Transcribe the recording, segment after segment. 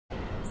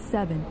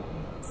7,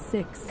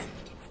 6,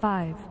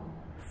 5,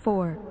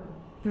 4,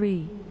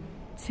 3,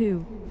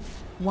 2,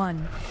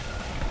 1.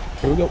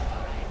 Here we go.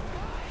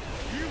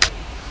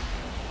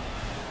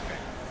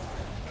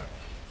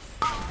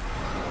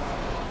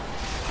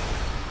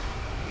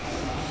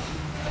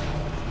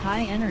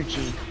 High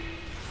energy.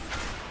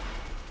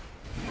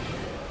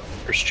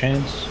 First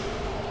chains.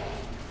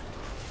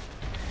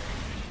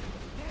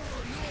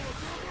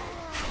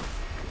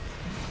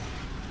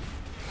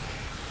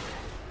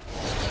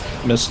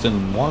 Missed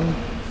in one.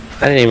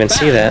 I didn't even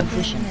see that.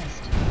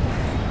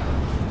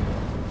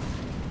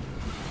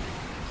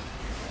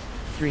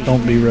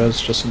 Don't be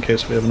res just in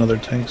case we have another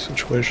tank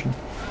situation.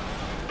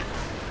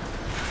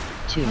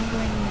 2.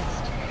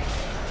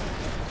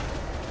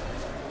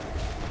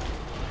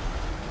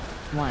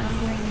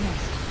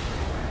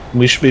 1.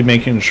 We should be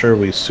making sure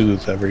we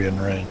soothe every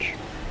enrage.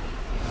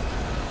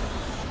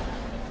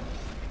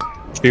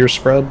 Fear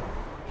spread.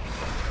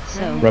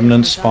 So,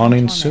 Remnants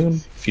spawning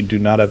soon. If you do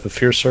not have a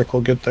fear circle,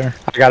 get there.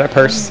 I got it,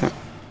 purse.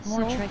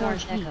 More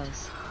triggers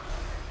echoes.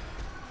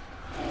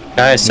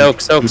 Guys, soak.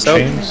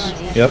 Chains.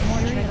 Yep.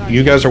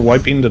 You guys are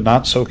wiping to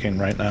not soaking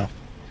right now.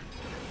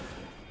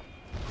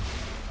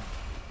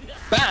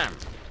 Bam!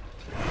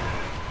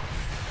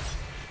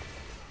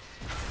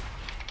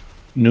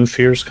 New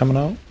fears coming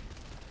out.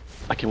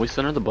 Can we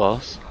center the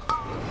boss?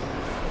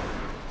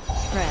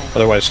 Spread.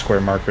 Otherwise,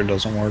 square marker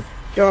doesn't work.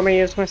 Do you want me to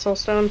use my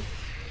soulstone?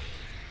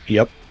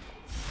 Yep.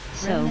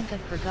 Remnant of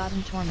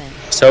Forgotten Torment.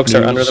 Soaks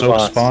are New under the soak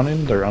boss.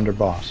 spawning, they're under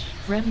boss.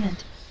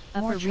 Remnant.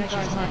 Upper reaches.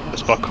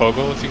 Let's buck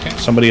Kogel if you can.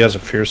 Somebody has a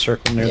fear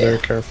circle near there,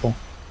 careful.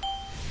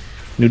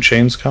 New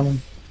chains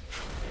coming.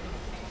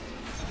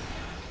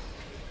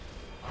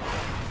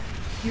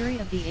 Fury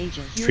of the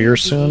Ages. Fear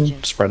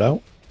soon, spread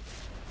out.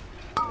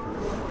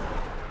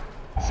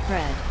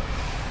 Spread.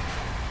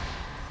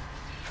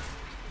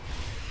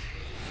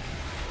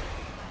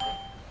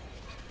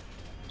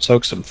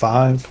 Soaks in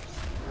 5.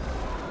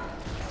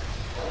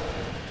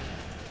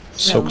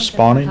 Soak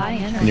spawning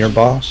near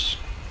boss.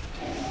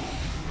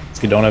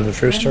 If you don't have a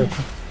fear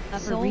circle,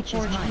 Upper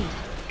reaches might.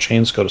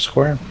 chains go to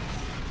square.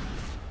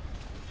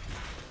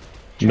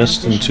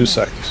 Missed in 2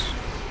 seconds.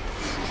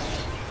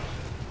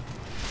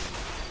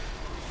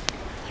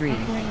 3.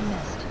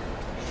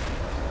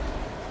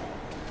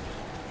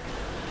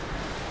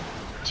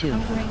 2.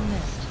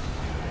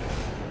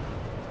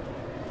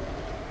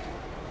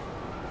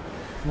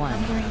 1.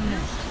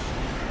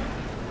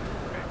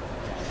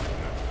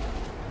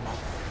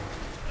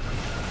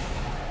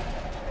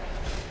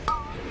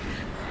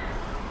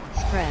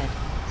 Spread.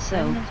 So.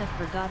 Remnant of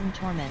Forgotten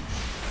Torments.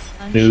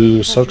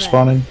 New soak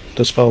spawning,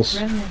 dispels.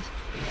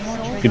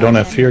 If you don't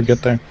have fear,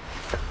 get there.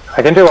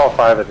 I can do all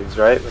 5 of these,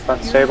 right? With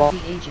unstable?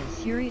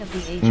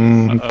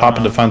 Pop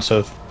a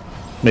defensive.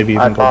 Maybe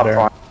even go there.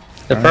 One.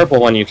 The purple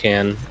one you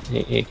can.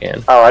 You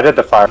can. Oh, I did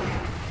the fire.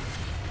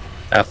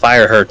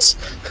 Fire hurts.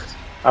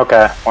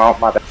 Okay, well,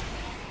 my bad.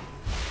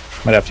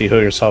 Might have to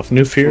heal yourself.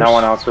 New fears. No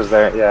one else was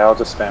there. Yeah, I'll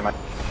just spam it.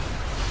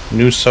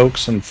 New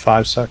soaks in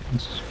 5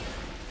 seconds.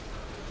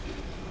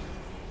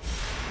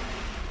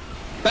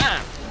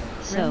 Bam!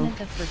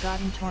 Remnant of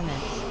Forgotten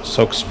Torments.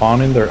 Soak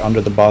spawning, they're under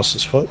the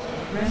boss's foot.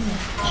 Remnant.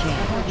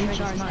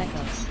 Chain.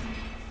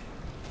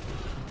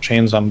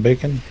 Chains on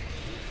bacon.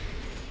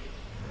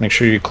 Make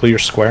sure you clear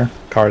square.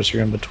 Cars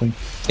are in between.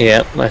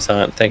 Yeah, I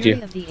saw it. Thank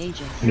you.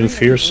 New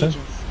fears soon.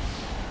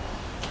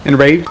 And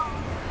raid.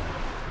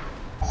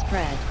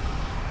 Spread.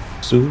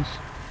 Soothe.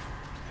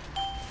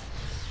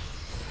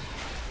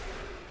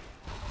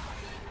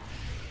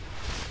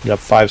 You have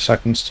 5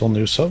 seconds till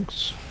new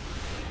soaks.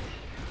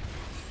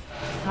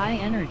 High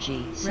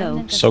energy.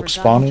 So. Soak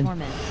spawning.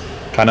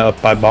 Kinda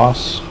up by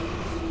boss.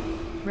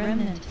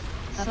 Remnant.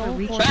 Upper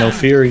reach. No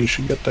fear, you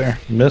should get there.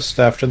 Missed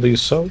after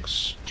these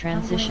soaks.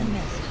 Transition.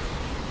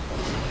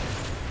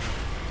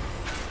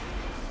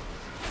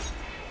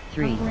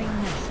 3.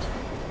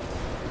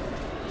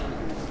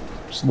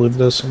 Just live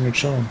this and you're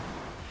chilling.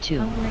 2.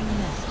 1.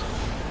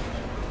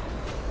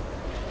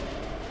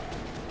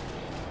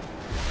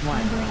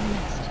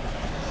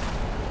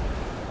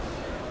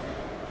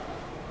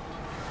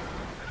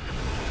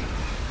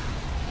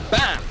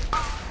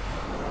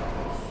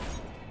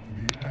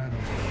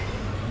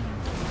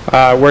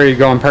 Where are you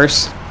going,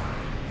 Purse?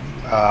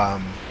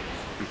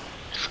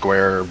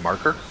 Square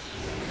marker?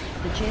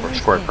 Or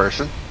square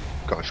person?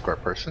 Go square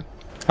person.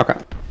 Okay.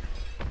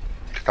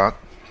 Stop.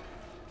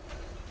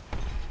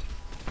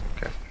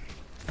 Okay.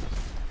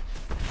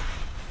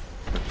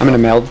 I'm in a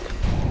meld.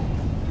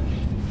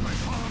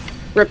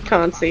 Rip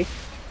Concy.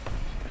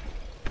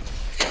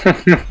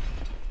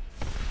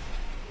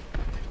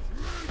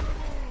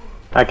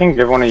 I can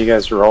give one of you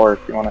guys a roller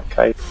if you want to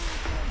kite.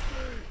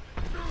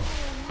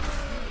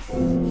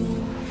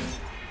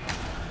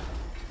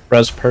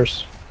 Res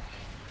purse.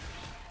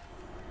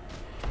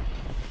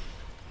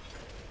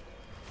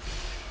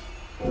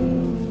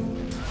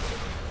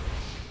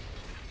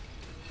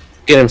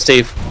 Get him,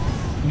 Steve.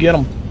 Get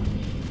him.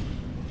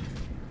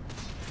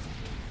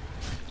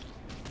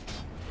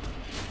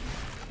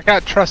 I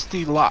got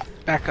trusty lock.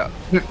 Back up.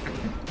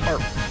 Or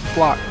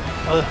block.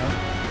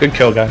 Good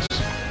kill, guys.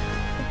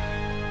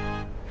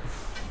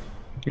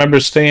 Remember,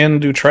 stay in,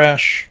 do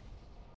trash.